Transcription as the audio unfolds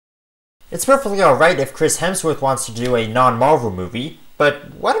It's perfectly alright if Chris Hemsworth wants to do a non-Marvel movie,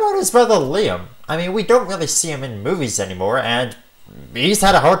 but what about his brother Liam? I mean, we don't really see him in movies anymore, and he's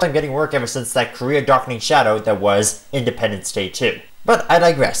had a hard time getting work ever since that career-darkening shadow that was Independence Day 2. But I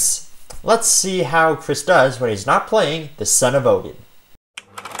digress. Let's see how Chris does when he's not playing the son of Odin.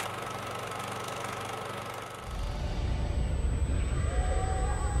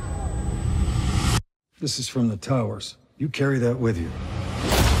 This is from the towers. You carry that with you.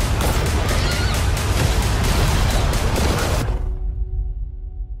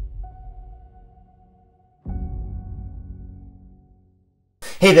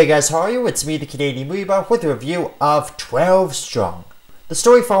 Hey there guys, how are you? It's me, the Canadian Movie Buff, with a review of 12 Strong. The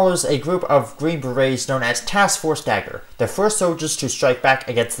story follows a group of Green Berets known as Task Force Dagger, the first soldiers to strike back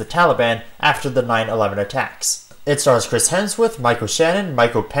against the Taliban after the 9/11 attacks. It stars Chris Hemsworth, Shannon,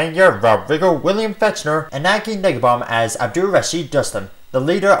 Pena, Rodrigo, William Fletchner, and Nagi Negabom as Abdul Rashid Dostum, the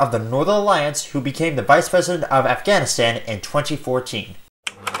leader of the Northern Alliance who became the Vice President of Afghanistan in 2014.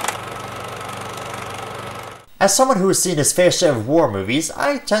 As someone who has seen his fair share of war movies,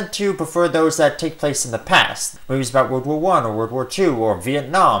 I tend to prefer those that take place in the past. Movies about World War I or World War II or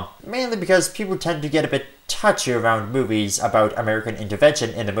Vietnam, mainly because people tend to get a bit touchy around movies about American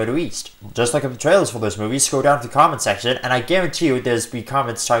intervention in the Middle East. Just look at the trailers for those movies, scroll down to the comment section, and I guarantee you there's be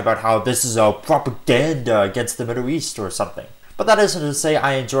comments talking about how this is a propaganda against the Middle East or something. But that isn't to say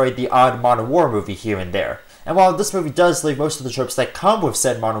I enjoyed the odd modern war movie here and there. And while this movie does leave most of the tropes that come with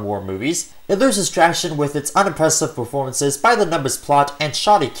said modern war movies, it loses traction with its unimpressive performances, by the numbers plot, and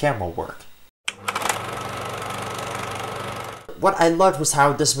shoddy camera work. What I loved was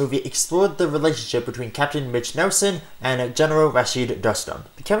how this movie explored the relationship between Captain Mitch Nelson and General Rashid Dostum.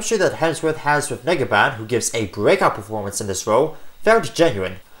 The chemistry that Hemsworth has with Negaban, who gives a breakout performance in this role, felt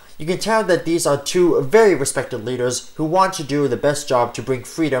genuine. You can tell that these are two very respected leaders who want to do the best job to bring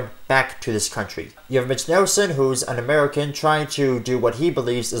freedom back to this country. You have Mitch Nelson, who's an American trying to do what he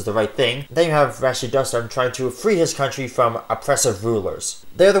believes is the right thing. Then you have Rashid Dostum trying to free his country from oppressive rulers.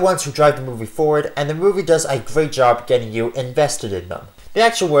 They're the ones who drive the movie forward, and the movie does a great job getting you invested in them. The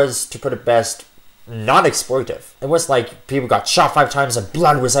action was, to put it best, non-exploitive. It was like people got shot 5 times and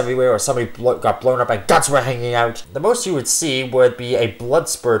blood was everywhere, or somebody got blown up and guts were hanging out. The most you would see would be a blood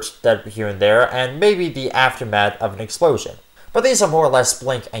spurt that here and there, and maybe the aftermath of an explosion. But these are more or less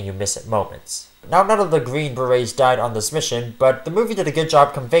blink and you miss it moments. Now, none of the Green Berets died on this mission, but the movie did a good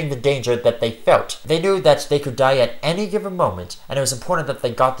job conveying the danger that they felt. They knew that they could die at any given moment, and it was important that they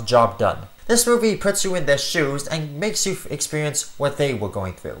got the job done. This movie puts you in their shoes and makes you experience what they were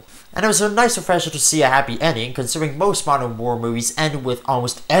going through. And it was a nice refresher to see a happy ending, considering most modern war movies end with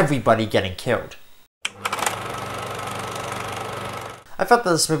almost everybody getting killed. I felt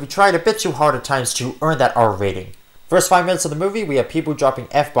that this movie tried a bit too hard at times to earn that R rating. First 5 minutes of the movie, we have people dropping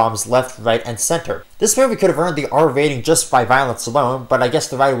F-bombs left, right, and center. This movie could have earned the R rating just by violence alone, but I guess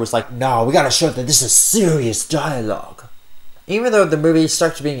the writer was like, no, we gotta show that this is serious dialogue. Even though the movie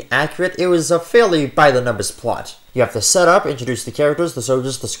stuck to being accurate, it was a fairly by-the-numbers plot. You have the setup, introduce the characters, the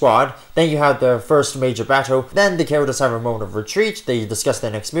soldiers, the squad, then you have the first major battle, then the characters have a moment of retreat, they discuss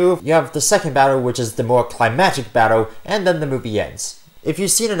their next move, you have the second battle, which is the more climactic battle, and then the movie ends. If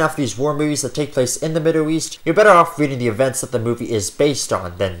you've seen enough of these war movies that take place in the Middle East, you're better off reading the events that the movie is based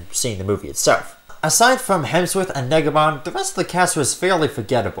on than seeing the movie itself. Aside from Hemsworth and Negabon, the rest of the cast was fairly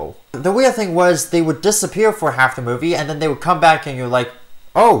forgettable. The weird thing was, they would disappear for half the movie, and then they would come back and you're like,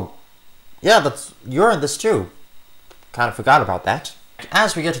 oh, yeah, you're in this too. Kind of forgot about that.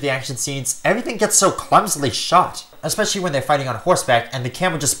 As we get to the action scenes, everything gets so clumsily shot. Especially when they're fighting on horseback and the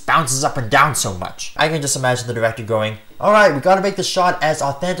camera just bounces up and down so much. I can just imagine the director going, alright, we gotta make this shot as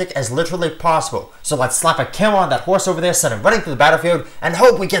authentic as literally possible. So let's slap a camera on that horse over there, send him running through the battlefield, and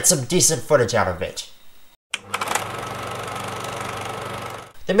hope we get some decent footage out of it.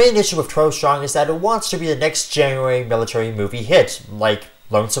 The main issue with 12 Strong is that it wants to be the next January military movie hit, like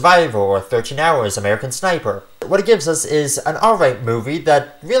Lone Survivor or 13 Hours, American Sniper. What it gives us is an alright movie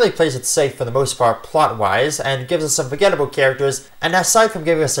that really plays it safe for the most part plot-wise, and gives us some forgettable characters, and aside from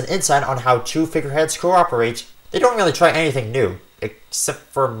giving us an insight on how two figureheads cooperate, they don't really try anything new, except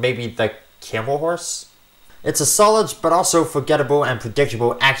for maybe the camel horse. It's a solid but also forgettable and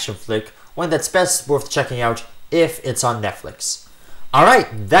predictable action flick, one that's best worth checking out if it's on Netflix.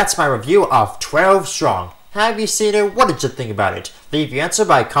 Alright, that's my review of 12 Strong. Have you seen it? What did you think about it? Leave your answer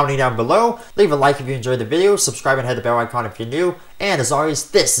by commenting down below, leave a like if you enjoyed the video, subscribe and hit the bell icon if you're new, and as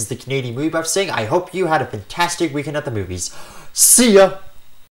always, this is the Canadian Movie Buff saying I hope you had a fantastic weekend at the movies. See ya!